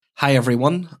Hi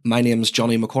everyone, my name's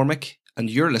Johnny McCormick and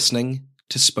you're listening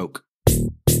to Spoke.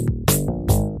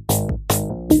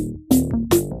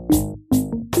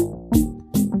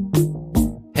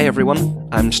 Hey everyone,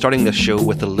 I'm starting this show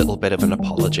with a little bit of an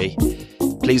apology.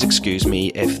 Please excuse me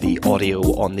if the audio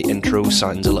on the intro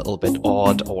sounds a little bit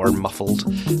odd or muffled.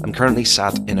 I'm currently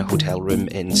sat in a hotel room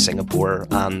in Singapore,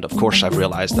 and of course I've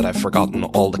realised that I've forgotten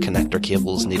all the connector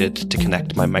cables needed to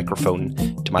connect my microphone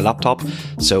to my laptop,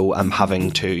 so I'm having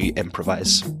to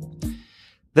improvise.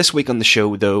 This week on the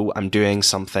show, though, I'm doing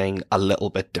something a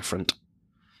little bit different.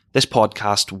 This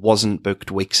podcast wasn't booked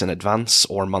weeks in advance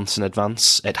or months in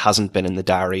advance. It hasn't been in the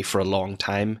diary for a long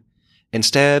time.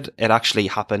 Instead, it actually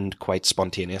happened quite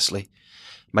spontaneously.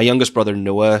 My youngest brother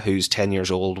Noah, who's 10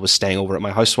 years old, was staying over at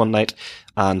my house one night,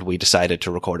 and we decided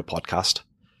to record a podcast.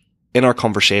 In our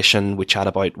conversation, we chat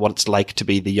about what it's like to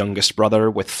be the youngest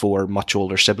brother with 4 much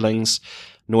older siblings.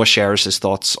 Noah shares his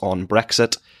thoughts on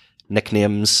Brexit,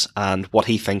 nicknames, and what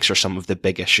he thinks are some of the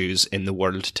big issues in the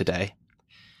world today.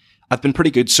 I've been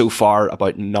pretty good so far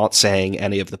about not saying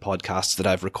any of the podcasts that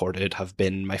I've recorded have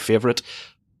been my favourite,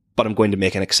 but I'm going to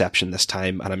make an exception this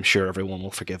time, and I'm sure everyone will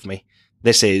forgive me.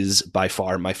 This is by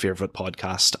far my favourite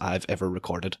podcast I've ever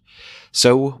recorded.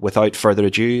 So, without further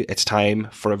ado, it's time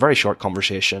for a very short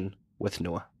conversation with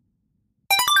Noah.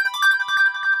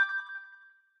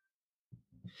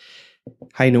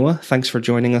 Hi Noah, thanks for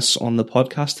joining us on the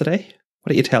podcast today. Why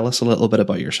don't you tell us a little bit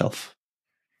about yourself?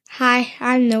 Hi,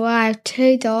 I'm Noah. I have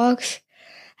 2 dogs,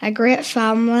 a great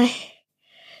family,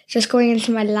 just going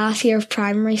into my last year of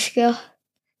primary school.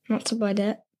 That's about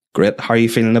it. Great. How are you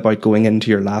feeling about going into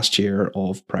your last year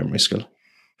of primary school?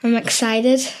 I'm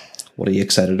excited. What are you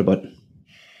excited about?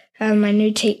 My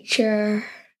new teacher,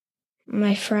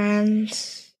 my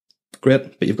friends.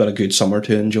 Great, but you've got a good summer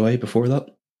to enjoy before that?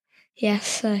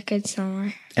 Yes, a good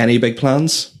summer. Any big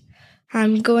plans?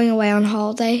 I'm going away on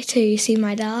holiday to see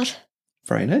my dad.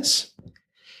 Very nice.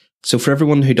 So for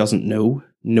everyone who doesn't know,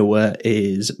 Noah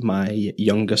is my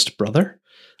youngest brother.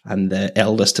 I'm the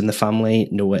eldest in the family.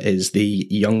 Noah is the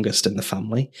youngest in the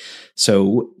family.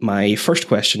 So my first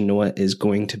question, Noah, is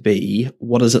going to be,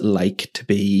 what is it like to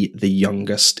be the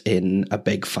youngest in a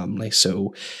big family?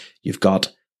 So you've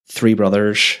got 3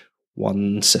 brothers,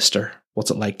 1 sister. What's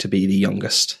it like to be the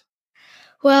youngest?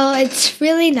 Well, it's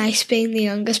really nice being the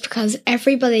youngest because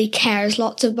everybody cares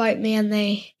lots about me, and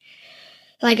they,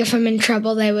 like, if I'm in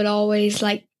trouble, they would always,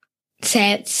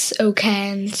 say it's okay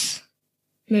and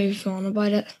move on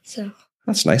about it. So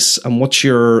that's nice. And what's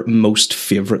your most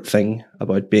favourite thing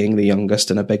about being the youngest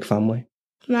in a big family?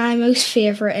 My most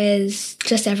favourite is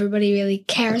just everybody really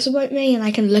cares about me and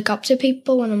I can look up to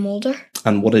people when I'm older.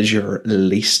 And what is your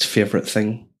least favourite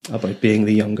thing about being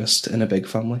the youngest in a big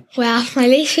family? Well, my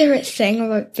least favourite thing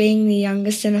about being the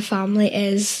youngest in a family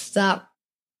is that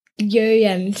you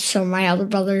and some of my other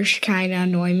brothers kind of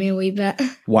annoy me a wee bit.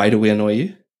 Why do we annoy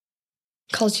you?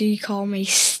 Because you call me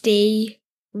Steve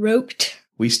Roped.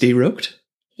 We stay roped?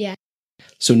 Yeah.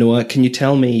 So Noah, can you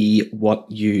tell me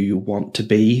what you want to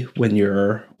be when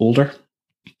you're older?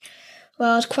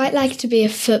 Well, I'd quite like to be a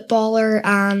footballer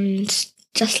and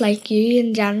just like you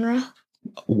in general.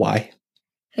 Why?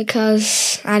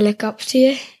 Because I look up to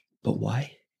you. But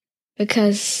why?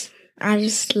 Because I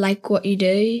just like what you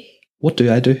do. What do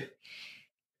I do?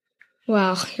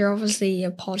 Well, you're obviously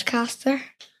a podcaster.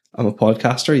 I'm a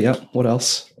podcaster, yeah. What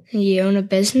else? You own a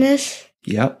business.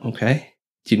 Yeah, okay.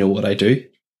 Do you know what I do?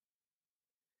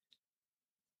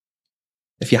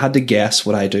 If you had to guess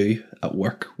what I do at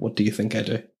work, what do you think I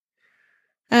do?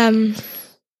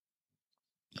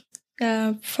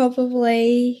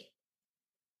 Probably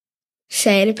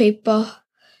say to people,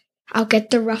 I'll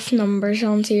get the rough numbers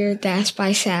onto your desk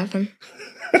by 7.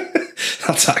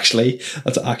 That's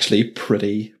actually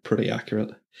pretty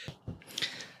accurate.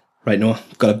 Right, Noah,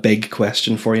 I've got a big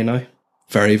question for you now.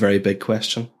 Very, very big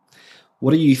question.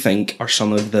 What do you think are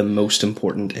some of the most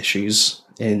important issues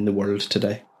in the world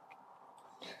today?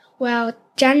 Well,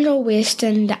 general waste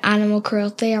and animal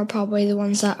cruelty are probably the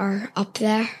ones that are up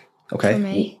there for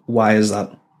me. Why is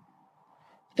that?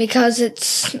 Because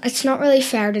it's not really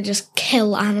fair to just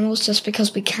kill animals just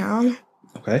because we can.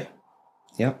 Okay,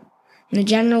 yeah. And the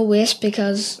general waste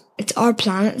because it's our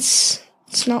planet.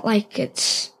 It's not like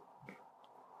it's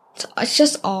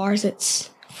just ours.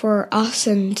 It's for us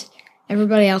and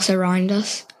everybody else around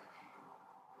us.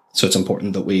 So it's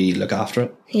important that we look after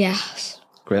it? Yes.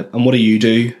 Great. And what do you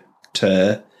do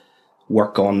to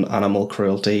work on animal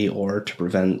cruelty or to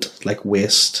prevent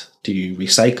waste? Do you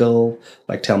recycle?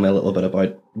 Tell me a little bit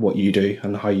about what you do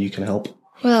and how you can help.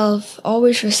 Well, I've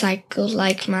always recycled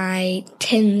my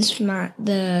tins,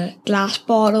 the glass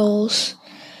bottles,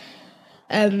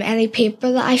 Any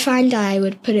paper that I find, I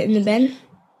would put it in the bin.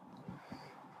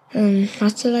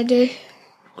 That's what I do.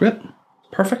 Great.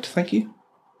 Perfect. Thank you.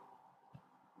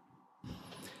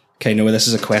 Okay, Noah, this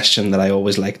is a question that I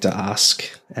always like to ask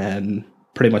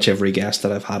pretty much every guest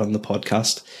that I've had on the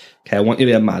podcast. Okay, I want you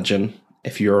to imagine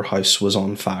if your house was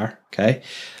on fire, okay,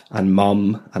 and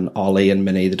Mum and Ollie and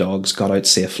Minnie, the dogs, got out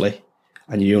safely,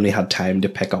 and you only had time to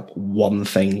pick up one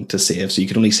thing to save, so you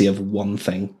could only save one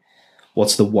thing.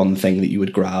 What's the one thing that you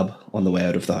would grab on the way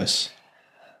out of the house?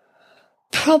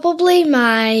 Probably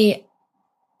my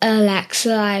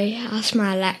Alexa. I ask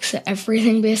my Alexa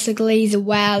everything, basically. The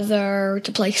weather,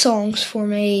 to play songs for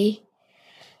me,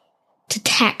 to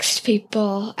text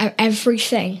people,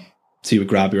 everything. So you would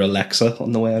grab your Alexa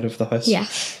on the way out of the house?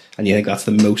 Yes. And you think that's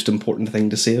the most important thing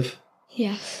to save?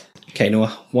 Yes. Okay,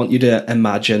 Noah, I want you to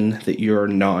imagine that you're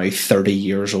now 30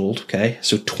 years old, okay?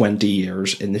 So 20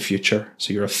 years in the future.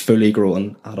 So you're a fully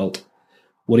grown adult.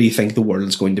 What do you think the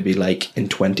world's going to be like in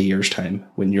 20 years' time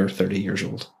when you're 30 years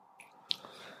old?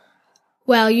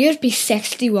 Well, you'd be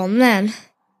 61 then.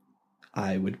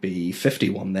 I would be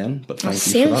 51 then, but thank you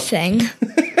for that. Same thing.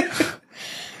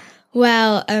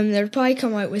 Well, they'd probably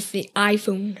come out with the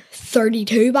iPhone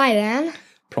 32 by then.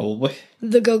 Probably.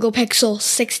 The Google Pixel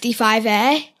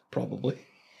 65A. Probably.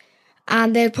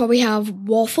 And they'd probably have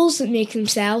waffles that make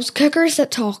themselves, cookers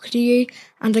that talk to you,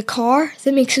 and a car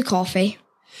that makes a coffee.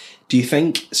 Do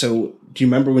you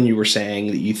remember when you were saying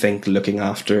that you think looking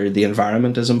after the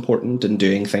environment is important and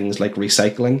doing things like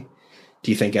recycling?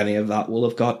 Do you think any of that will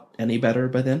have got any better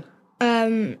by then?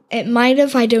 It might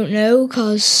have, I don't know,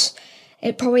 because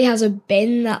it probably has a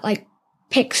bin that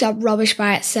picks up rubbish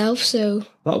by itself, so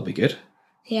That would be good.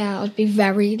 yeah, it would be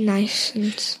very nice.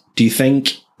 Do you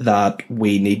think that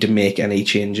we need to make any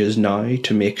changes now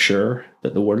to make sure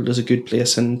that the world is a good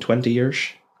place in 20 years?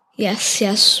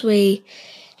 Yes, we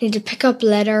need to pick up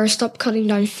litter, stop cutting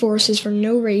down forests for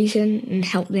no reason, and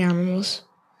help the animals.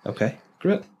 Okay,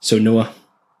 great. So Noah,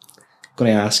 I'm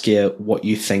going to ask you what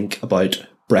you think about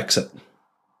Brexit.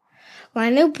 Well, I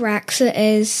know Brexit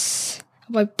is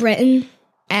about Britain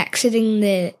exiting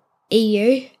the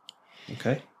EU.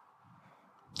 Okay.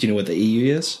 Do you know what the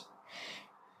EU is?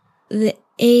 The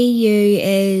EU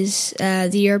is the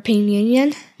European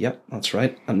Union. Yep, that's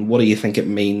right. And what do you think it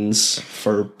means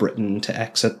for Britain to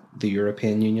exit the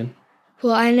European Union?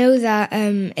 Well, I know that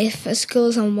if a school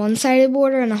is on one side of the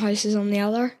border and a house is on the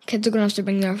other, kids are going to have to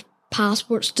bring their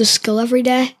passports to school every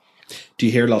day. Do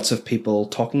you hear lots of people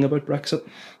talking about Brexit?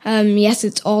 Yes,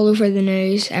 it's all over the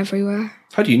news, everywhere.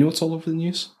 How do you know it's all over the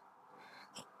news?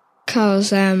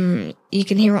 Because you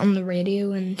can hear it on the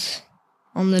radio and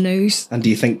on the news. And do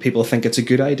you think people think it's a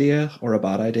good idea or a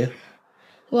bad idea?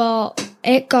 Well,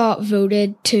 it got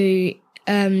voted to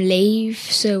leave,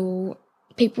 so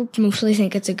people mostly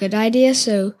think it's a good idea.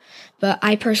 But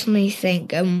I personally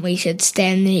think we should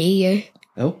stay in the EU.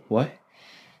 Oh, why?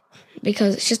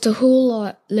 Because it's just a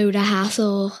whole load of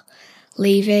hassle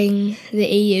leaving the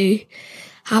EU,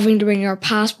 having to bring our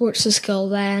passports to school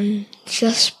then. It's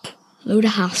just a load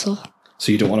of hassle.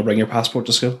 So you don't want to bring your passport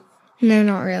to school? No,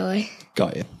 not really.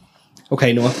 Got you.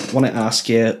 Okay, Noah, I want to ask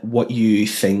you what you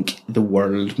think the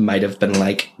world might have been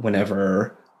like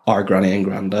whenever our Granny and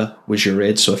Granda was your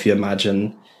age. So if you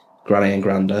imagine Granny and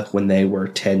Granda when they were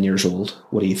 10 years old,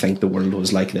 what do you think the world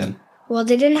was like then? Well,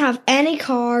 they didn't have any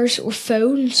cars or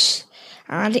phones.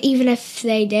 And even if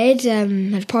they did,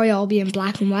 it'd probably all be in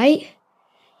black and white.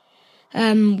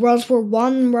 World War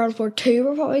One, World War Two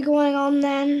were probably going on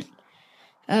then.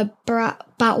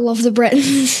 Battle of the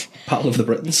Britons. Battle of the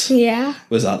Britons? Yeah.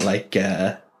 Was that like,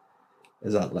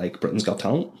 is that like Britain's Got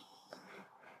Talent?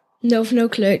 No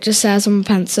clue, it just says on a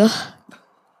pencil.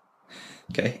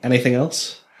 Okay, anything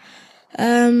else?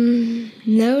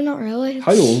 No, not really.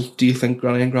 How old do you think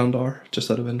Granny and Granda are, just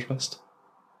out of interest?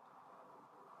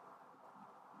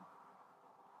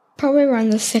 Probably around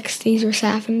the 60s or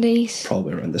 70s.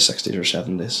 Probably around the 60s or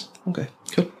 70s. Okay,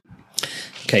 cool.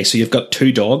 Okay, so you've got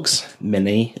two dogs,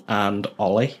 Minnie and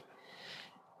Ollie.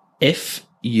 If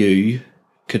you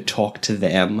could talk to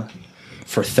them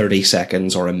for 30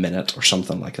 seconds or a minute or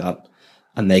something like that,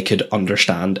 and they could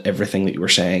understand everything that you were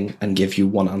saying and give you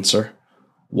one answer,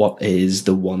 what is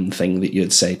the one thing that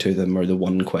you'd say to them or the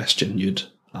one question you'd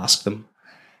ask them?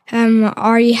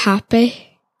 Are you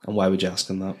happy? And why would you ask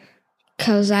them that?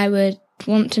 Because I would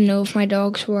want to know if my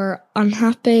dogs were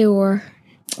unhappy or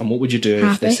And what would you do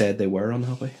happy. if they said they were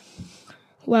unhappy?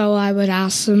 Well, I would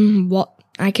ask them what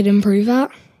I could improve at.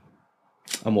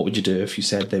 And what would you do if you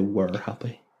said they were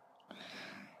happy?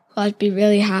 Well, I'd be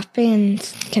really happy and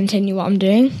continue what I'm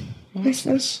doing.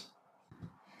 Nice.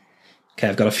 Okay,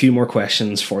 I've got a few more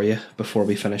questions for you before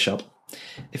we finish up.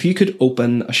 If you could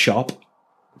open a shop,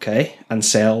 okay, and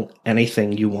sell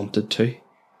anything you wanted to,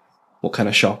 what kind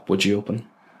of shop would you open?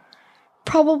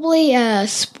 Probably a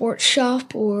sports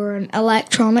shop or an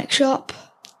electronic shop.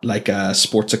 Like a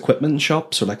sports equipment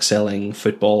shop, so like selling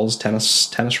footballs,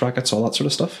 tennis rackets, all that sort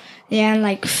of stuff? Yeah, and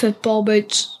like football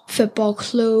boots, football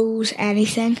clothes,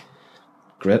 anything.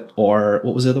 Great. Or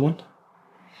what was the other one?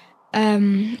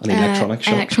 An electronic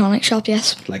shop? Electronic shop,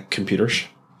 yes. Like computers?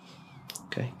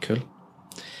 Okay, cool.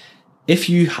 If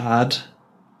you had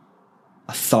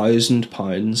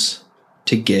 £1,000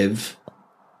 to give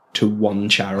to one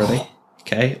charity,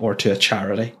 okay, or to a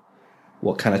charity,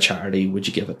 what kind of charity would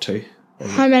you give it to?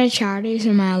 How many charities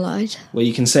am I allowed? Well,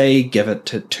 you can say give it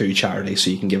to two charities, so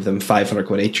you can give them 500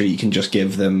 quid each, or you can just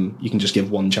give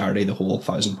one charity the whole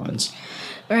 £1,000.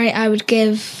 Right, I would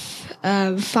give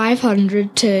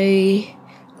 500 to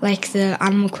like the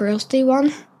animal cruelty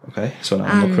one. Okay, so an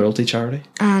animal cruelty charity.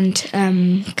 And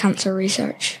cancer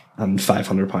research. And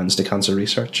 £500 to cancer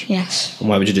research. Yes. And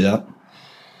why would you do that?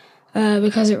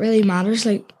 Because it really matters.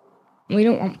 Like, we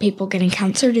don't want people getting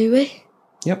cancer, do we?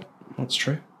 Yep, that's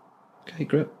true. Okay,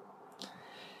 great.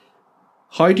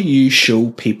 How do you show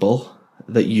people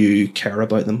that you care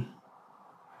about them?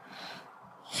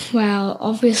 Well,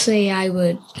 obviously I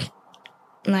would,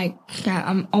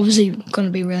 I'm obviously going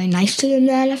to be really nice to them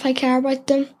then if I care about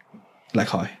them. Like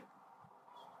how?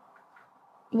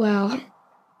 Well,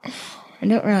 I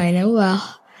don't really know.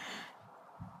 Well,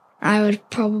 I would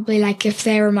probably, like, if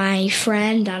they were my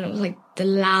friend and it was like the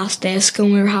last day of school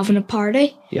and we were having a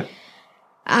party. Yeah.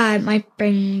 I might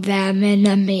bring them in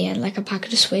and me in like a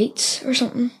packet of sweets or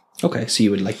something. Okay, so you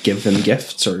would like give them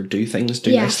gifts or do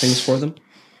nice things for them?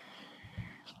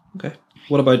 Okay.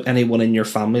 What about anyone in your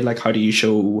family? Like, how do you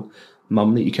show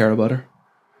mum that you care about her?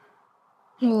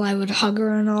 Well, I would hug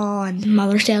her and all, and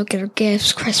Mother's Day I'll get her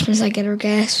gifts, Christmas I get her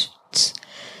gifts.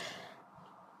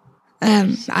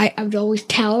 I would always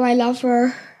tell her I love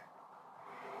her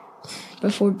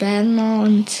before bed and all,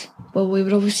 and well, we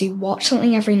would obviously watch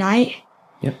something every night.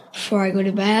 Yep. Before I go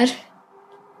to bed.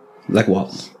 Like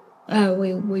what?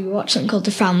 We watch something called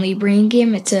the Family Brain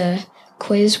Game. It's a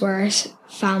quiz where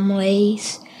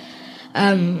families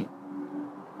are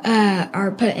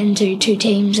put into two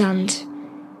teams and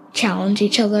challenge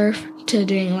each other to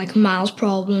doing like maths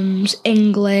problems,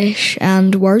 English,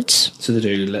 and words. So they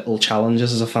do little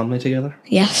challenges as a family together?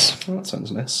 Yes. Oh, that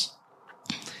sounds nice.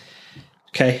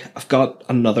 Okay, I've got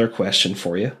another question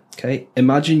for you. Okay,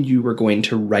 imagine you were going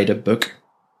to write a book.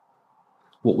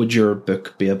 What would your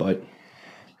book be about?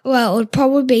 Well, it would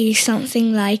probably be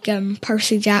something like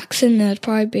Percy Jackson. It would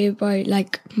probably be about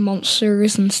like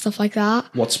monsters and stuff like that.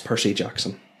 What's Percy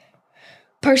Jackson?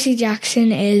 Percy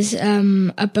Jackson is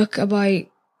a book about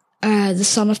the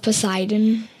son of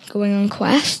Poseidon going on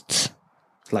quests.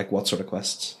 Like what sort of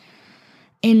quests?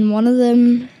 In one of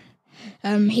them,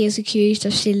 he is accused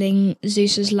of stealing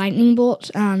Zeus's lightning bolt,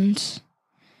 and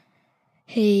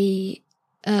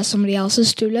somebody else has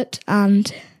stole it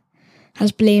and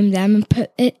has blamed them and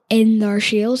put it in their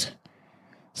shield.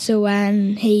 So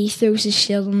when he throws his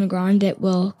shield on the ground, it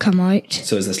will come out.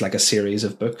 So is this like a series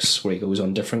of books where he goes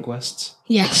on different quests?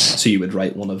 Yes. So you would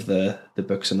write one of the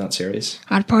books in that series?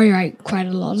 I'd probably write quite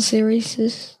a lot of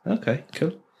series. Okay,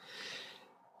 cool.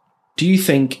 Do you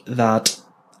think that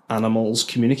animals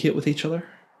communicate with each other?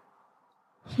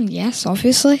 Yes,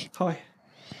 obviously. How?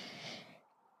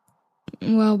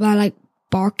 Well, by like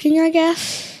barking, I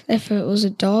guess, if it was a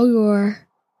dog or...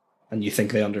 And you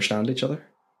think they understand each other?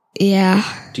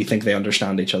 Yeah. Do you think they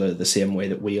understand each other the same way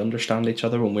that we understand each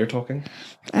other when we're talking?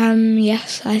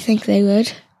 Yes, I think they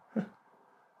would.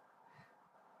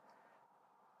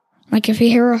 Like, if you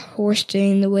hear a horse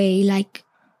doing the way, like,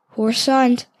 horse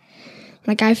sound,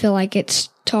 like, I feel like it's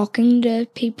talking to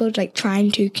people, like,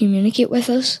 trying to communicate with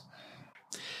us.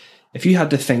 If you had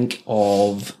to think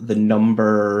of the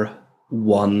number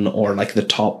one or, like, the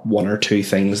top one or two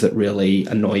things that really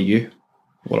annoy you,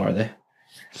 what are they?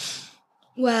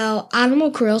 Well, animal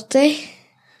cruelty.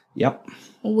 Yep.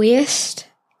 Waste.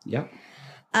 Yep.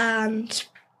 And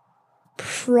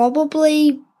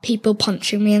probably people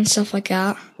punching me and stuff like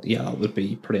that. Yeah, that would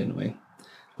be pretty annoying.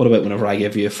 What about whenever I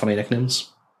give you funny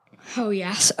nicknames? Oh,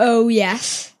 yes. Oh,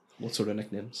 yes. What sort of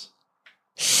nicknames?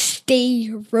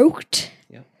 Steve Rote.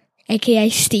 Yeah. A.k.a.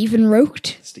 Stephen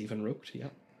Rote. Stephen Rote, yeah.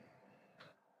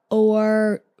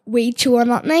 Or Wee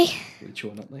Chua-Nutney. Wee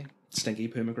Chua-Nutney. Stinky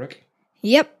Poo McGrick.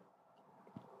 Yep.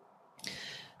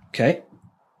 Okay.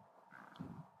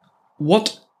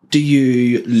 What do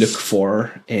you look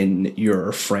for in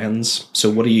your friends? So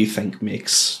what do you think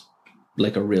makes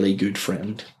like a really good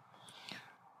friend?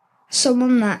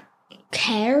 Someone that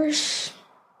cares.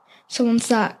 someone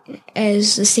that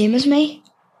is the same as me.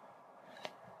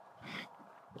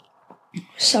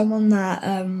 Someone that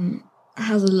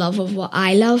has a love of what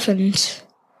I love and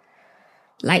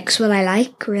likes what I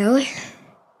like, really.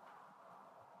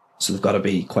 So they've got to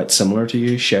be quite similar to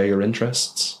you, share your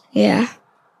interests. Yeah.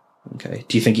 Okay.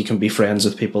 Do you think you can be friends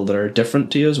with people that are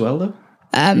different to you as well, though?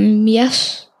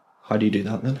 Yes. How do you do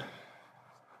that then?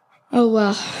 Oh,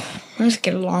 well, I just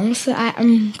get along with it.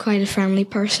 I'm quite a friendly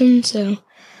person, so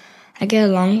I get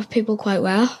along with people quite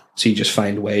well. So you just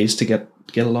find ways to get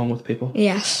along with people?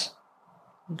 Yes.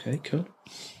 Okay, cool.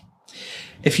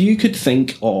 If you could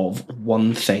think of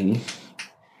one thing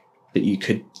that you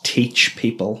could teach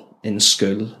people in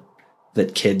school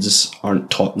that kids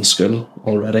aren't taught in school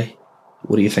already,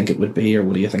 what do you think it would be, or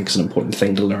what do you think is an important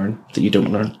thing to learn that you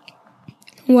don't learn?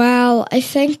 Well, I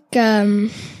think, I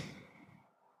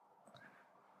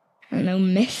don't know,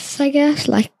 myths, I guess,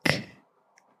 like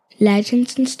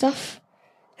legends and stuff.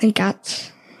 I think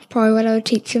that's probably what I would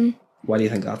teach them. Why do you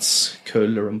think that's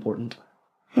cool or important?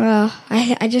 Well,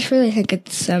 I just really think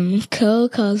it's cool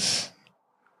because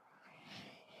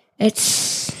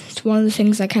it's one of the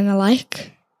things I kind of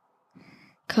like.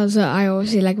 Because I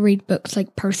obviously like read books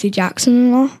like Percy Jackson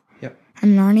and all. Yep.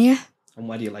 And Narnia. And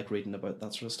why do you like reading about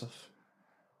that sort of stuff?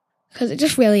 Because it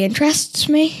just really interests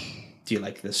me. Do you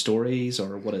like the stories,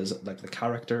 or what is it, like the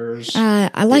characters?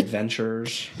 I like the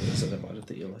adventures. What is it about it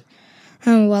that you like?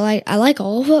 Well, I like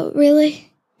all of it,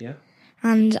 really. Yeah.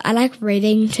 And I like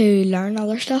reading to learn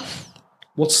other stuff.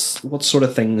 What sort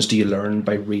of things do you learn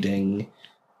by reading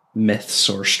myths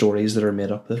or stories that are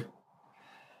made up though?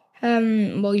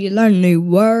 Well, you learn new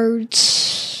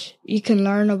words. You can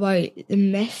learn about the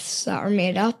myths that are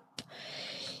made up.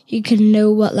 You can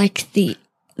know what like the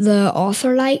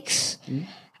author likes,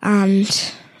 and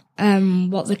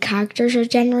what the characters are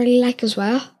generally like as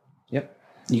well. Yep.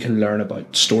 You can learn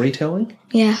about storytelling.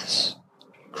 Yes.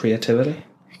 Creativity.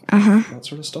 That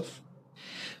sort of stuff.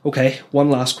 Okay, one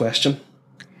last question.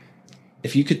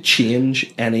 If you could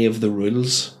change any of the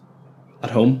rules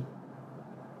at home,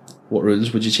 what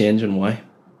rules would you change and why?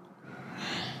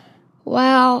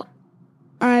 Well,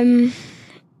 I'm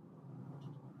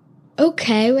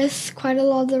okay with quite a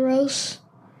lot of the rules.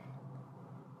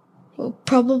 Well,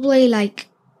 probably like,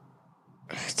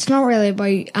 it's not really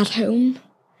about at home.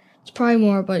 It's probably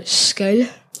more about school.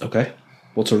 Okay.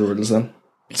 What sort of rules then?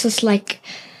 It's just like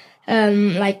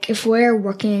if we're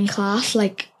working in class,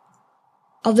 like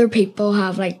other people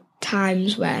have like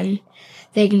times when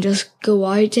they can just go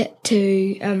out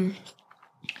to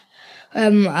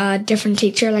a different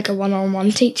teacher, like a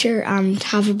one-on-one teacher, and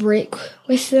have a break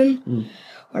with them.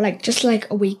 Or like just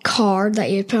like a wee card that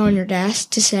you put on your desk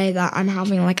to say that I'm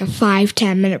having like a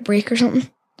 5-10 minute break or something.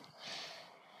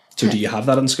 So do you have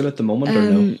that in school at the moment or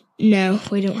no? No,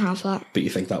 we don't have that. But you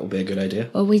think that would be a good idea?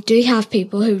 Well, we do have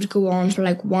people who would go on for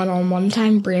like one-on-one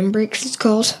time, brain breaks it's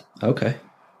called. Okay.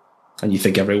 And you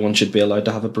think everyone should be allowed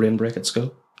to have a brain break at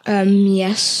school?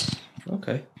 Yes.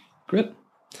 Okay, great.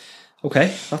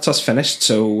 Okay, that's us finished.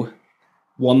 So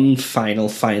one final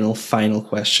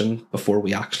question before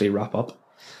we actually wrap up.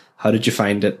 How did you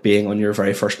find it being on your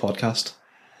very first podcast?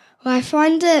 Well, I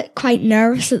found it quite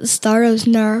nervous at the start. I was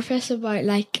nervous about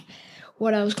like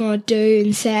what I was going to do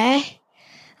and say.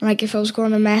 Like if I was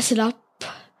going to mess it up,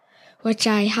 which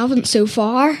I haven't so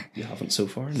far. You haven't so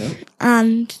far, no.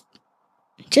 And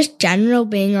just general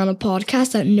being on a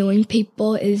podcast that knowing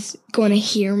people is going to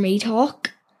hear me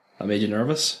talk. That made you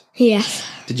nervous? Yes.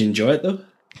 Did you enjoy it though?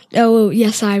 Oh,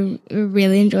 yes, I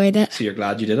really enjoyed it. So you're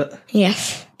glad you did it?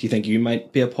 Yes. Do you think you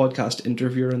might be a podcast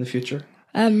interviewer in the future?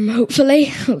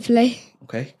 Hopefully.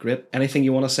 Okay, great. Anything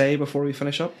you want to say before we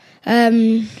finish up?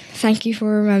 Thank you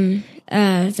for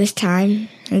this time.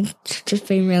 It's just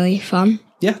been really fun.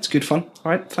 Yeah, it's good fun.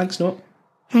 All right, thanks, Noah.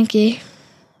 Thank you.